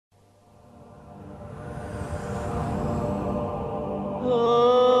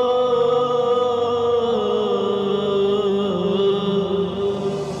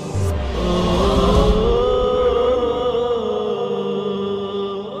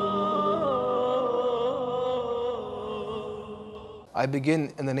I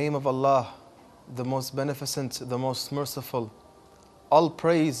begin in the name of Allah, the most beneficent, the most merciful. All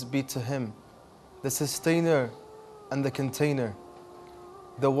praise be to Him, the sustainer and the container,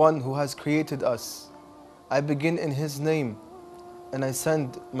 the one who has created us. I begin in His name, and I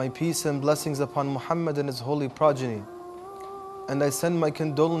send my peace and blessings upon Muhammad and his holy progeny. And I send my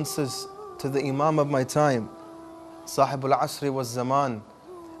condolences to the Imam of my time, Sahib al-Asri wa Zaman.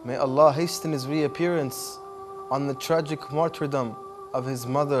 May Allah hasten his reappearance on the tragic martyrdom of his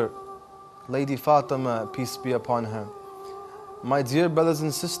mother, Lady Fatima, peace be upon her. My dear brothers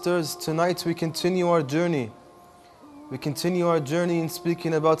and sisters, tonight we continue our journey. We continue our journey in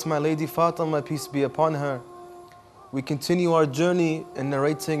speaking about my Lady Fatima, peace be upon her. We continue our journey in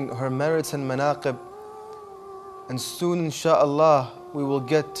narrating her merits and manaqib. And soon, insha'Allah, we will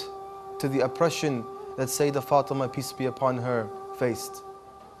get to the oppression that Sayyidah Fatima, peace be upon her, faced.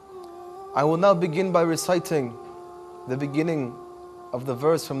 I will now begin by reciting the beginning of the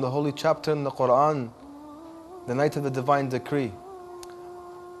verse from the holy chapter in the Quran, the night of the divine decree.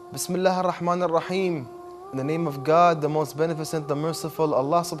 Bismillah ar-Rahman ar-Rahim. In the name of God, the most beneficent, the merciful,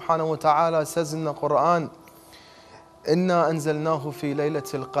 Allah subhanahu wa ta'ala says in the Quran, Inna anzalnahu fi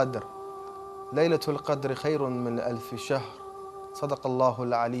Laylat al-Qadr. Laylat al-Qadr khayrun min alfi shahr.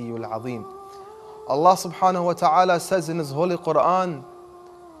 Sadaqallahu al-Aliyyu al-Azim. Allah subhanahu wa ta'ala says in His holy Quran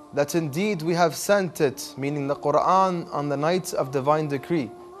that indeed we have sent it, meaning the Quran, on the night of divine decree.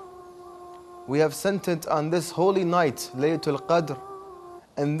 We have sent it on this holy night, Laylatul Qadr,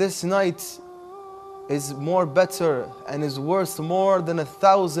 and this night is more better and is worth more than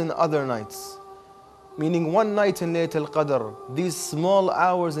 1,000 other nights. Meaning one night in Laylatul Qadr, these small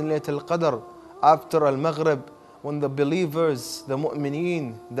hours in Laylatul Qadr, after al-Maghrib, when the believers, the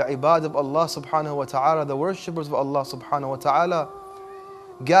mu'mineen, the ibad of Allah subhanahu wa ta'ala, the worshippers of Allah subhanahu wa ta'ala,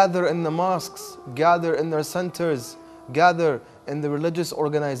 gather in the mosques, gather in their centers, gather in the religious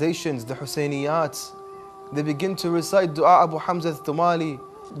organizations, the Husseyniyat. They begin to recite Dua Abu Hamza al-Thumali.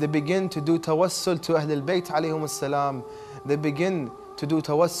 They begin to do tawassul to Ahlul Bayt alayhum as-salam. They begin to do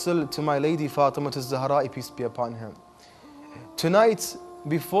tawassul to my Lady Fatima al-Zahra, peace be upon her. Tonight,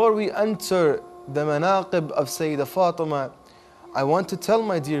 before we enter the manaqib of Sayyidah Fatima, I want to tell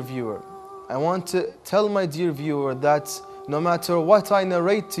my dear viewer, that no matter what I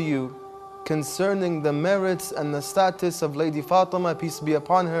narrate to you concerning the merits and the status of Lady Fatima, peace be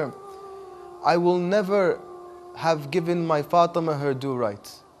upon her, I will never have given my Fatima her due right.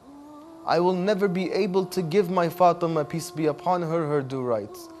 I will never be able to give my Fatima, peace be upon her, her due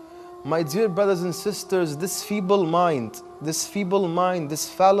right. My dear brothers and sisters, this feeble mind, this fallible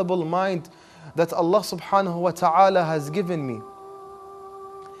mind that Allah subhanahu wa ta'ala has given me,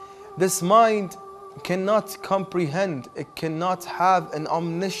 this mind cannot comprehend, it cannot have an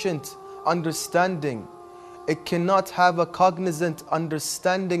omniscient understanding, it cannot have a cognizant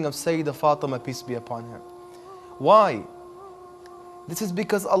understanding of Sayyidah Fatima, peace be upon her. Why? This is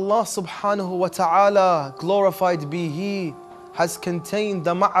because Allah subhanahu wa ta'ala, glorified be He, has contained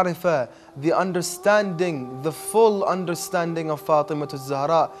the ma'rifah, the understanding, the full understanding of Fatima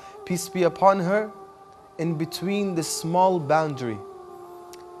al-Zahra, peace be upon her, in between this small boundary.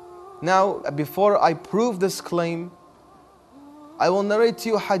 Now, before I prove this claim, I will narrate to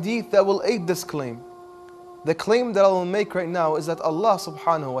you a hadith that will aid this claim. The claim that I will make right now is that Allah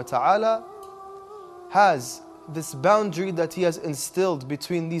subhanahu wa ta'ala has this boundary that He has instilled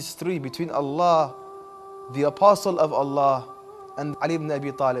between these three, between Allah, the Apostle of Allah, and Ali ibn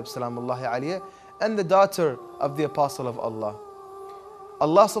Abi Talib salamullahi alayhi, and the daughter of the Apostle of Allah.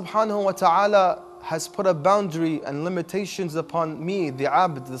 Allah subhanahu wa ta'ala has put a boundary and limitations upon me, the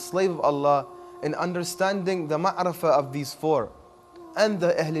abd, the slave of Allah, in understanding the ma'rifah of these four and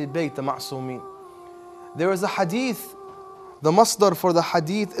the Ahlul Bayt, the Ma'sumeen. There is a hadith, the masdar for the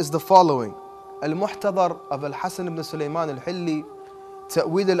hadith is the following: Al-Muhtadar of al-Hasan ibn Sulaiman al-Hilli,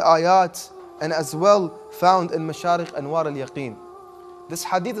 Ta'wil al-Ayat, and as well found in Masharikh Anwar al-Yaqeen. This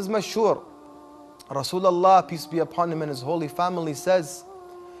hadith is mashhur. Rasulullah, peace be upon him, and his holy family says,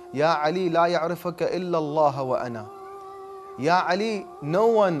 Ya Ali, la ya'rifaka illa Allah wa ana. Ya Ali, no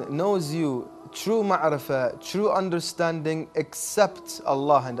one knows you true ma'rifah, true understanding except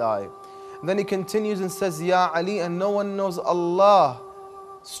Allah and I. And then he continues and says, Ya Ali, and no one knows Allah's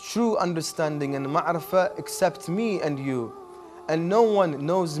true understanding and ma'rifah except me and you. And no one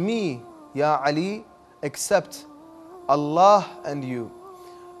knows me, Ya Ali, except Allah and you.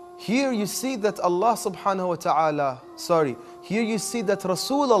 Here you see that Allah subhanahu wa ta'ala, here you see that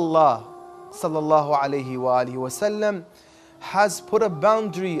Rasulullah sallallahu alayhi wa alihi wa sallam has put a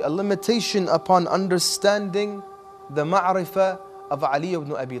boundary, a limitation upon understanding the ma'rifah of Ali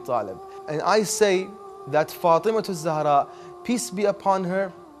ibn Abi Talib. And I say that Fatima al-Zahra peace be upon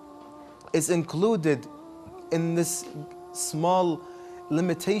her, is included in this small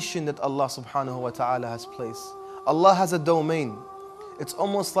limitation that Allah subhanahu wa ta'ala has placed. Allah has a domain. It's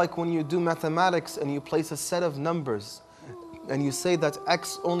almost like when you do mathematics and you place a set of numbers and you say that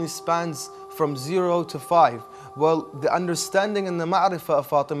X only spans from 0 to 5. Well, the understanding and the ma'rifah of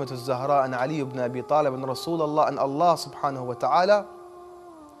Fatima al-Zahra and Ali ibn Abi Talib and Rasulullah and Allah subhanahu wa ta'ala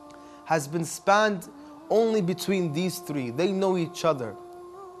has been spanned only between these three. They know each other.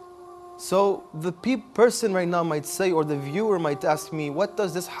 So the person right now might say, or the viewer might ask me, what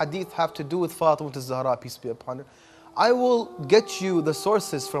does this hadith have to do with Fatima al-Zahra, peace be upon her? I will get you the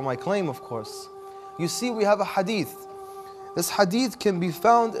sources for my claim, of course. You see, we have a hadith. This hadith can be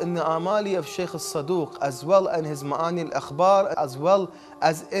found in the Amali of Shaykh al-Saduq, as well in his Ma'ani al-Akhbar, as well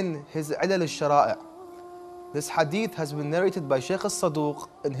as in his Ilal al-Shara'i'. This hadith has been narrated by Shaykh al-Saduq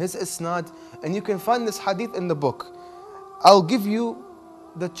in his Isnad, and you can find this hadith in the book. I'll give you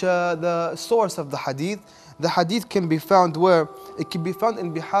the source of the hadith. The hadith can be found where? It can be found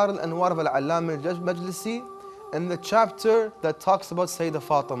in Bihar al-Anwar of al-Allam al-Majlisi, in the chapter that talks about Sayyidah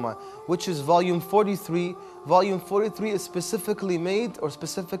Fatima, which is volume 43. Volume 43 is specifically made or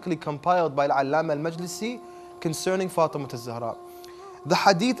specifically compiled by al-Allam al-Majlisi concerning Fatima al-Zahra. The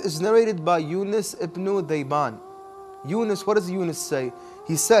hadith is narrated by Yunus ibn Dayban. Yunus, what does Yunus say?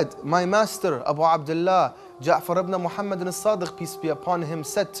 He said, my master Abu Abdullah Ja'far ibn Muhammad al-Sadiq, peace be upon him,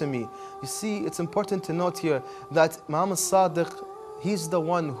 said to me. You see, it's important to note here that Imam al-Sadiq, he's the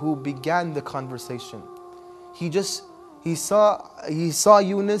one who began the conversation. He saw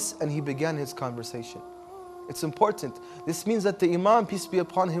Yunus and he began his conversation. It's important. This means that the Imam, peace be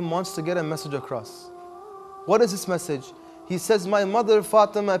upon him, wants to get a message across. What is this message? He says, my mother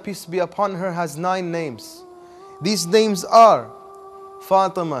Fatima, peace be upon her, has 9 names. These names are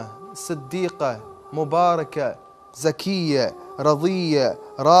Fatima, Siddiqa, Mubarakah, Zakiyya, Radiyya,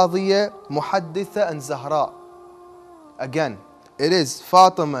 Radiyya, Muhadditha, and Zahra. Again, it is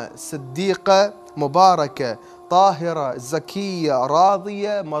Fatima, Siddiqa, Mubarakah, Tahira, Zakiyya,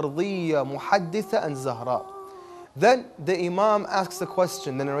 Radiyya, Mardiyya, Muhadditha, and Zahra. Then the Imam asks a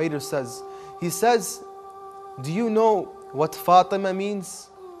question, the narrator says, he says, do you know what Fatima means?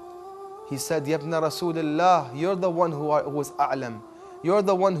 He said, Yabna Rasulullah, you're the one who is a'lam. You're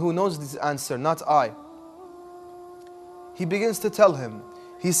the one who knows this answer, not I. He begins to tell him.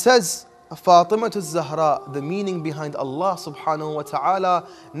 He says, Fatima al-Zahra, the meaning behind Allah subhanahu wa ta'ala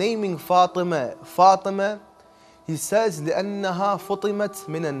naming Fatima, he says, لأنها فطمت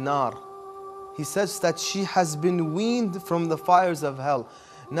من النار. He says that she has been weaned from the fires of hell.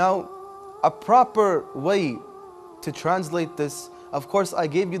 Now, a proper way to translate this, of course, I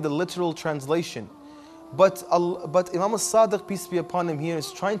gave you the literal translation. But Imam al-Sadiq, peace be upon him, here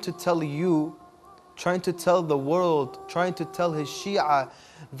is trying to tell you, trying to tell the world, trying to tell his Shi'a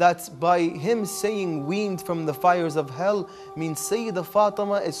that by him saying weaned from the fires of hell means Sayyidah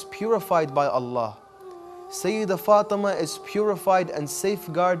Fatima is purified by Allah. Sayyidah Fatima is purified and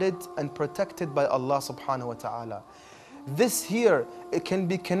safeguarded and protected by Allah subhanahu wa ta'ala. This here, it can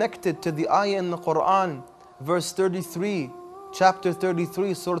be connected to the ayah in the Quran, verse 33, chapter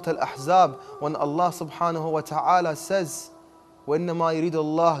 33, Surah Al-Ahzab, when Allah subhanahu wa ta'ala says, وَإِنَّمَا يُرِيدُ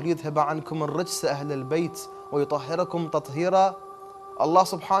اللَّهُ لِيُذْهِبَ عَنْكُمُ الرِّجْسَ أَهْلَ الْبَيْتِ وَيُطَهِّرَكُمْ تَطْهِيرًا. Allah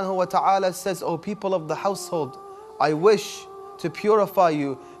subhanahu wa ta'ala says, O people of the household, I wish to purify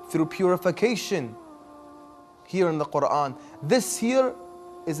you through purification. Here in the Quran, this here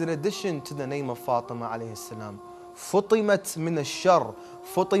is in addition to the name of Fatima alayhi salam. فُطِمَتْ مِنَ الشَّرِّ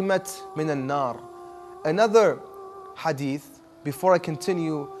فُطِمَتْ مِنَ النَّارِ. Another hadith, before I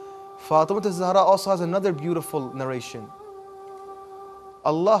continue, Fatima al-Zahra also has another beautiful narration.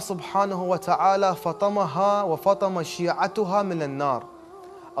 Allah subhanahu wa ta'ala fatamaha wa fatama shi'atuha min al-nar.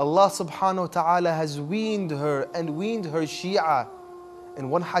 Allah subhanahu wa ta'ala has weaned her and weaned her Shi'a. In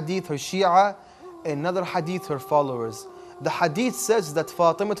one hadith, her Shi'a, in another hadith, her followers. The hadith says that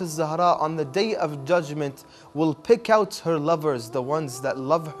Fatima al-Zahra on the day of judgment will pick out her lovers, the ones that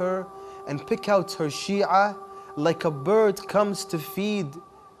love her, and pick out her Shi'a like a bird comes to feed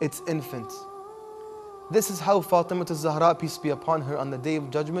its infant. This is how Fatima al-Zahra, peace be upon her, on the day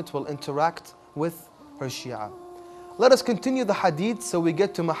of judgment will interact with her Shi'a. Let us continue the hadith so we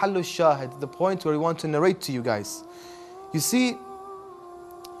get to Mahallu Shahid, the point where we want to narrate to you guys. You see,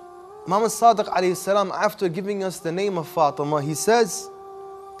 Imam al-Sadiq alayhi salam, after giving us the name of Fatima, he says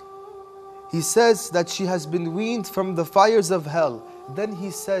that she has been weaned from the fires of hell. Then he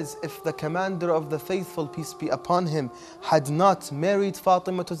says, if the commander of the faithful, peace be upon him, had not married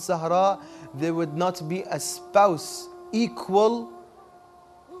Fatima al-Zahra, there would not be a spouse equal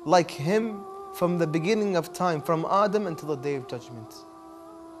like him from the beginning of time, from Adam until the Day of Judgment.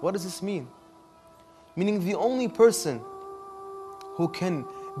 What does this mean? Meaning the only person who can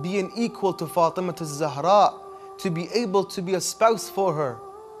be an equal to Fatima al-Zahra, to be able to be a spouse for her,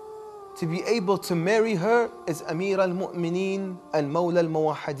 to be able to marry her, is Amir al-Mu'mineen al-Mawla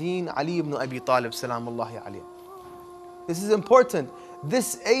al-Muwahhideen Ali ibn Abi Talib salamullahi alayhi. This is important.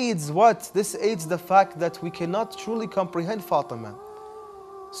 This aids what? This aids the fact that we cannot truly comprehend Fatima.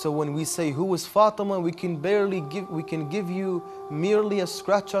 So when we say who is Fatima, we can give you merely a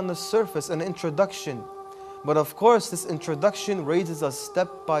scratch on the surface, an introduction. But of course, this introduction raises us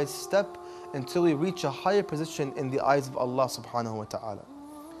step by step until we reach a higher position in the eyes of Allah subhanahu wa ta'ala.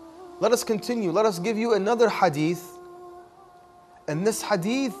 Let us continue. Let us give you another hadith. And this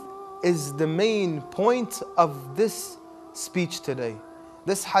hadith is the main point of this speech today.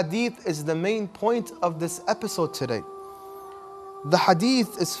 This hadith is the main point of this episode today. The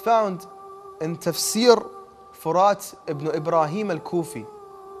hadith is found in Tafsir Furat ibn Ibrahim al-Kufi.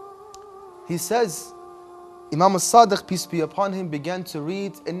 He says, Imam al-Sadiq, peace be upon him, began to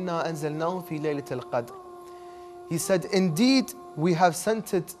read, Inna anzalnahu fi Laylāt al-Qadr. He said, indeed, we have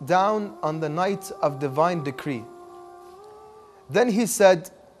sent it down on the night of divine decree. Then he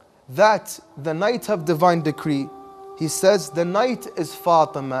said that the night of divine decree, he says, the night is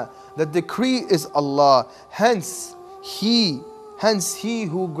Fatima, the decree is Allah. Hence he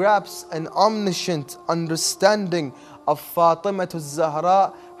who grasps an omniscient understanding of Fatima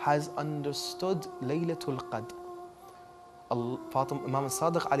al-Zahra has understood Laylatul Qadr. Imam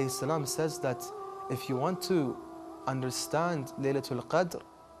al-Sadiq alayhi salam says that if you want to understand Laylatul Qadr,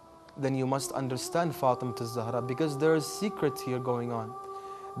 then you must understand Fatima al-Zahra, because there is secret here going on.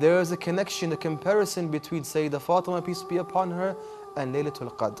 There is a connection, a comparison between Sayyidah Fatima, peace be upon her, and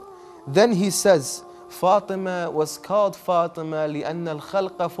Laylatul Qadr. Then he says, Fatima was called Fatima لأن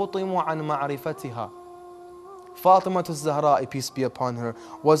الخلق فطموا عن معرفتها. Fatima al-Zahra, peace be upon her,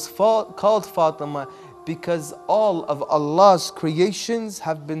 was called Fatima because all of Allah's creations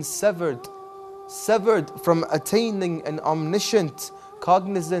have been severed from attaining an omniscient,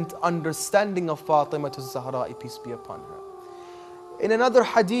 cognizant understanding of Fatima al-Zahra, peace be upon her. In another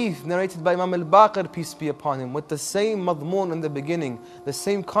hadith narrated by Imam al-Baqir, peace be upon him, with the same madmoon in the beginning, the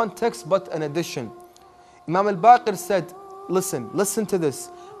same context but an addition, Imam al-Baqir said, listen to this,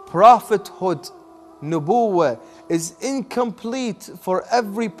 prophethood, nubuwwah, is incomplete for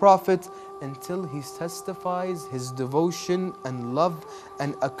every prophet until he testifies his devotion and love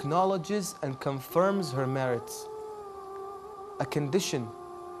and acknowledges and confirms her merits. A condition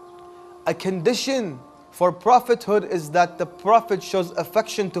for prophethood is that the prophet shows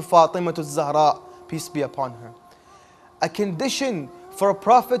affection to Fatima al-Zahra, peace be upon her. A condition for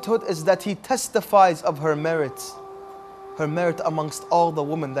prophethood is that he testifies of her merit amongst all the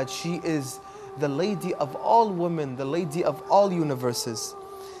women, that she is the lady of all women, the lady of all universes.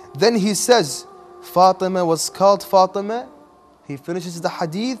 Then he says, Fatima was called Fatima. He finishes the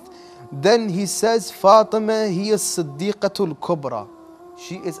hadith. Then he says, Fatima, hiya Siddiqatul Kubra.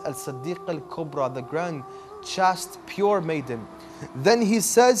 She is al-Siddiqa al-Kubra, the grand, chaste, pure maiden. Then he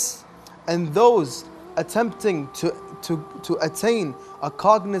says, and those attempting to attain a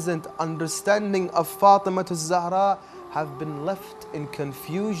cognizant understanding of Fatima al-Zahra have been left in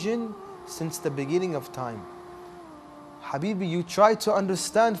confusion since the beginning of time. Habibi, you try to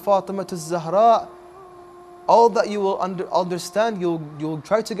understand Fatima al-Zahra, all that you will understand, you'll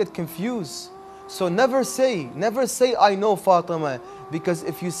try to get confused. So never say I know Fatima, because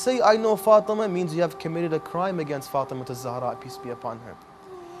if you say I know Fatima, it means you have committed a crime against Fatima al-Zahra, peace be upon her.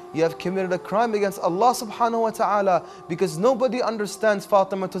 You have committed a crime against Allah subhanahu wa ta'ala, because nobody understands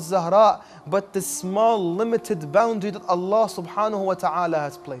Fatima al-Zahra but the small limited boundary that Allah subhanahu wa ta'ala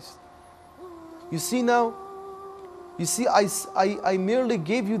has placed. You see now, I merely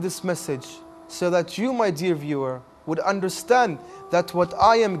gave you this message so that you, my dear viewer, would understand that what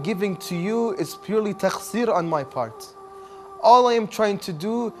I am giving to you is purely taqsir on my part. All I am trying to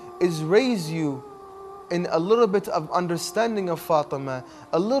do is raise you in a little bit of understanding of Fatima,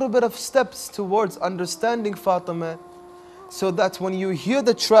 a little bit of steps towards understanding Fatima, so that when you hear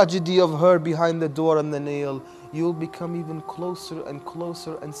the tragedy of her behind the door and the nail, you'll become even closer and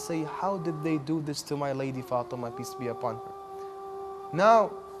closer and say, how did they do this to my lady Fatima, peace be upon her?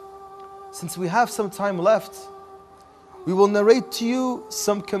 Now, since we have some time left, we will narrate to you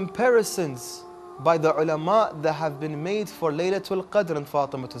some comparisons by the ulama that have been made for Laylatul Qadr and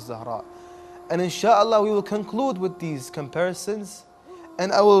Fatima al-Zahra. And inshallah, we will conclude with these comparisons,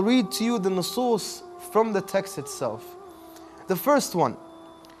 and I will read to you the nusus from the text itself. The first one,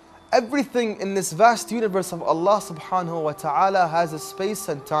 everything in this vast universe of Allah subhanahu wa ta'ala has a space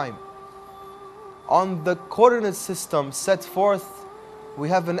and time. On the coordinate system set forth, we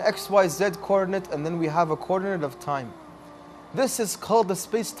have an XYZ coordinate and then we have a coordinate of time. This is called the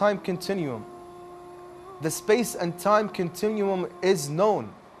space-time continuum. The space and time continuum is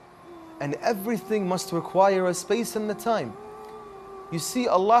known, and everything must require a space and a time. You see,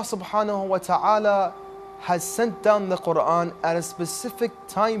 Allah subhanahu wa ta'ala has sent down the Quran at a specific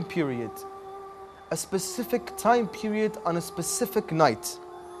time period. A specific time period on a specific night.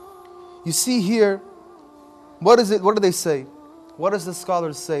 You see here, what is it? What do they say? What does the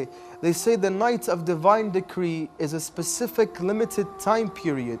scholars say? They say the night of divine decree is a specific limited time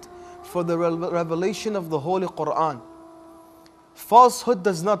period for the revelation of the Holy Quran. Falsehood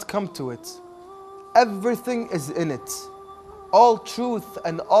does not come to it. Everything is in it. All truth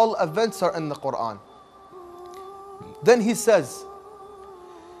and all events are in the Quran. Then he says,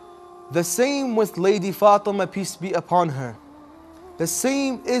 the same with Lady Fatima, peace be upon her. The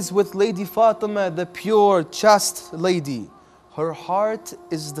same is with Lady Fatima, the pure, chaste lady. Her heart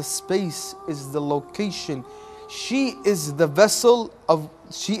is the space, is the location. She is the vessel of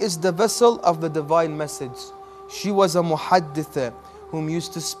the divine message. She was a muhadditha whom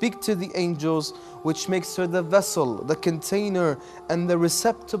used to speak to the angels, which makes her the vessel, the container, and the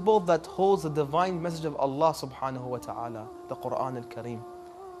receptacle that holds the divine message of Allah subhanahu wa ta'ala, the Quran al-Kareem.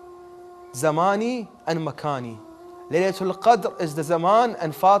 Zamani and Makani. Laylatul Qadr is the Zaman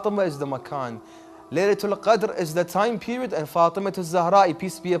and Fatima is the Makan. Laylatul Qadr is the time period and Fatima al-Zahra,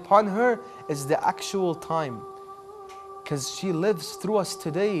 peace be upon her, is the actual time. Because she lives through us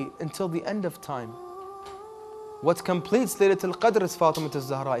today until the end of time. What completes Laylatul Qadr is Fatima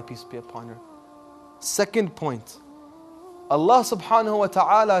al-Zahra, peace be upon her. Second point, Allah subhanahu wa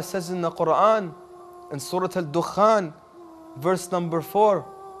ta'ala says in the Quran, in Surah Al-Dukhan, verse number 4,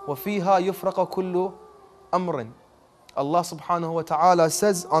 وَفِيهَا يُفْرَقَ كُلُّ أَمْرٍ. Allah subhanahu wa ta'ala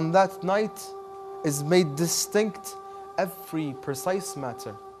says, on that night is made distinct every precise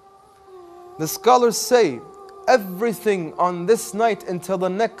matter. The scholars say, everything on this night until the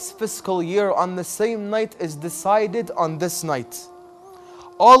next fiscal year on the same night is decided on this night.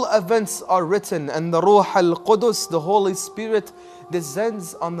 All events are written and the Ruh al-Qudus, the Holy Spirit,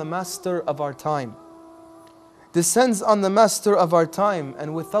 descends on the master of our time. Descends on the master of our time,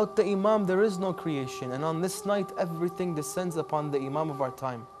 and without the Imam there is no creation, and on this night everything descends upon the Imam of our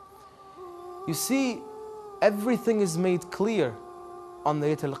time. You see, everything is made clear on the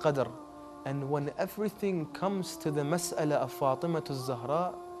Laylatul Qadr, and when everything comes to the mas'ala of Fatima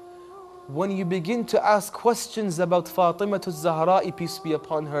al-Zahra, when you begin to ask questions about Fatima al-Zahra, peace be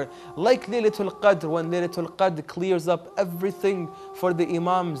upon her, like Laylatul Qadr, when Laylatul Qadr clears up everything for the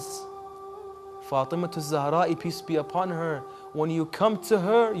Imams, Fatima al-Zahra, peace be upon her, when you come to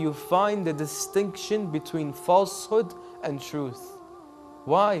her, you find the distinction between falsehood and truth.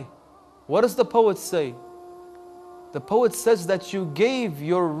 Why? What does the poet say? The poet says that you gave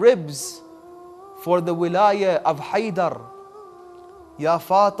your ribs for the wilayah of Haydar. Ya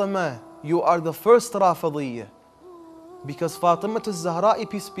Fatima, you are the first Rafidiyya. Because Fatima al-Zahra,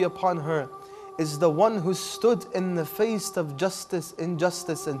 peace be upon her, is the one who stood in the face of justice,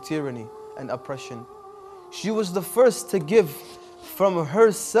 injustice and tyranny and oppression. She was the first to give from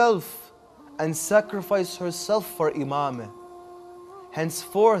herself and sacrifice herself for Imam.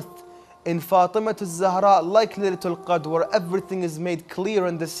 Henceforth, in Fatima al-Zahra, like Laylatul Qadr, where everything is made clear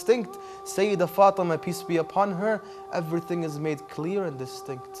and distinct, Sayyidah Fatima, peace be upon her, everything is made clear and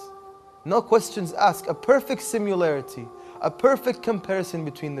distinct. No questions asked, a perfect similarity, a perfect comparison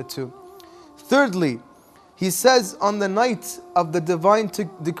between the two. Thirdly, he says on the night of the divine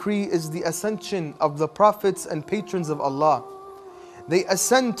decree is the ascension of the prophets and patrons of Allah. They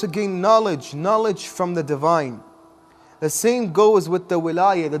ascend to gain knowledge from the divine. The same goes with the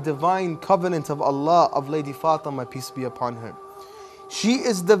wilayah, the divine covenant of Allah, of Lady Fatima, peace be upon her. She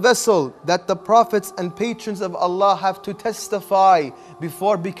is the vessel that the prophets and patrons of Allah have to testify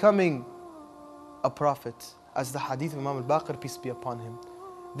before becoming a prophet. As the hadith of Imam al-Baqir, peace be upon him.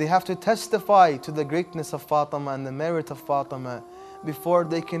 They have to testify to the greatness of Fatima and the merit of Fatima before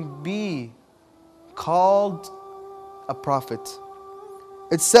they can be called a prophet.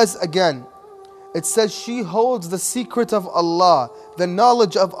 It says again, it says she holds the secret of Allah, the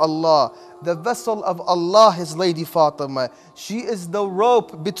knowledge of Allah. The vessel of Allah is Lady Fatima. She is the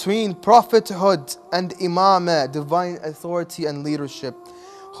rope between prophethood and imamah, divine authority and leadership.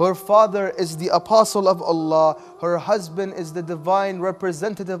 Her father is the apostle of Allah. Her husband is the divine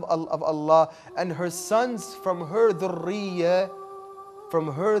representative of Allah. And her sons from her dhurriyyah, from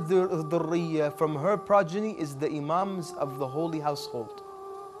her progeny is the imams of the holy household.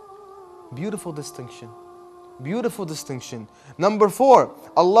 Beautiful distinction. Beautiful distinction. Number 4,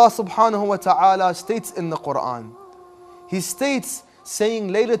 Allah subhanahu wa ta'ala states in the Quran. He states, saying,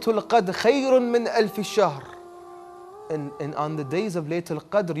 Laylatul Qadr khayrun min alfi shahr. And on the days of Laylatul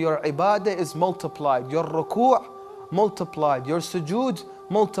Qadr, your ibadah is multiplied, your ruku' multiplied, your sujood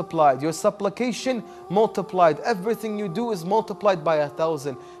multiplied, your supplication multiplied. Everything you do is multiplied by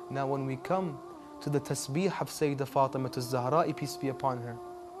 1,000. Now when we come to the tasbih of Sayyidah Fatima al-Zahra, peace be upon her,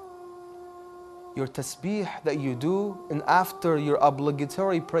 your tasbih that you do, and after your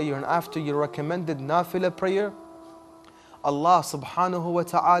obligatory prayer and after your recommended nafilah prayer, Allah subhanahu wa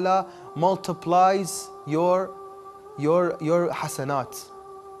ta'ala multiplies your hasanat.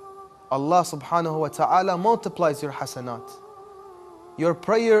 Allah subhanahu wa ta'ala multiplies your hasanat. Your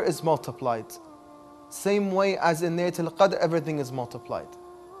prayer is multiplied. Same way as in Laylatul Qadr, everything is multiplied.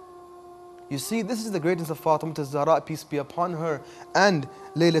 You see, this is the greatness of Fatima al-Zahra, peace be upon her, and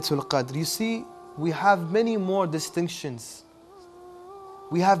Laylatul Qadr. You see, we have many more distinctions.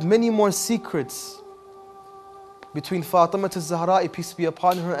 We have many more secrets between Fatima al-Zahra, peace be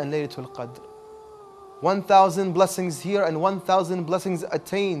upon her, and Laylatul Qadr. 1,000 blessings here and 1,000 blessings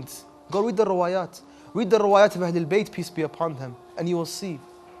attained. Go read the riwayat. Read the riwayat of Ahlul Bayt, peace be upon them, and you will see.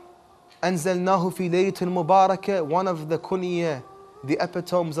 أنزلناه في ليلة المباركة, one of the kunyah, the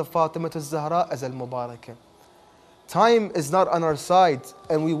epitomes of Fatima al-Zahra as al-Mubarakah. Time is not on our side,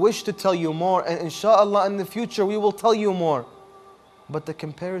 and we wish to tell you more, and inshallah in the future we will tell you more. But the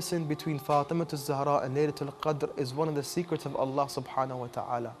comparison between Fatima al-Zahra and Laylatul Qadr is one of the secrets of Allah subhanahu wa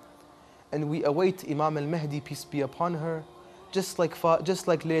ta'ala. And we await Imam al-Mahdi, peace be upon her, just like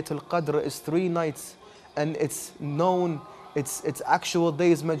Laylatul Qadr is 3 nights, and it's known, its actual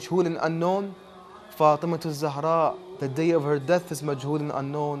day is majhul and unknown. Fatima al-Zahra, the day of her death is majhul and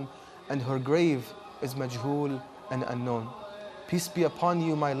unknown, and her grave is majhul and unknown. Peace be upon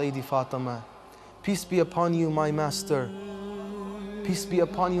you, my Lady Fatima. Peace be upon you, my Master. Peace be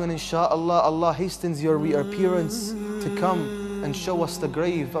upon you, and inshallah Allah hastens your reappearance to come and show us the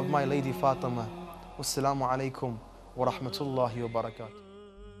grave of my Lady Fatima. Wassalamu alaikum wa rahmatullahi wa barakatuh.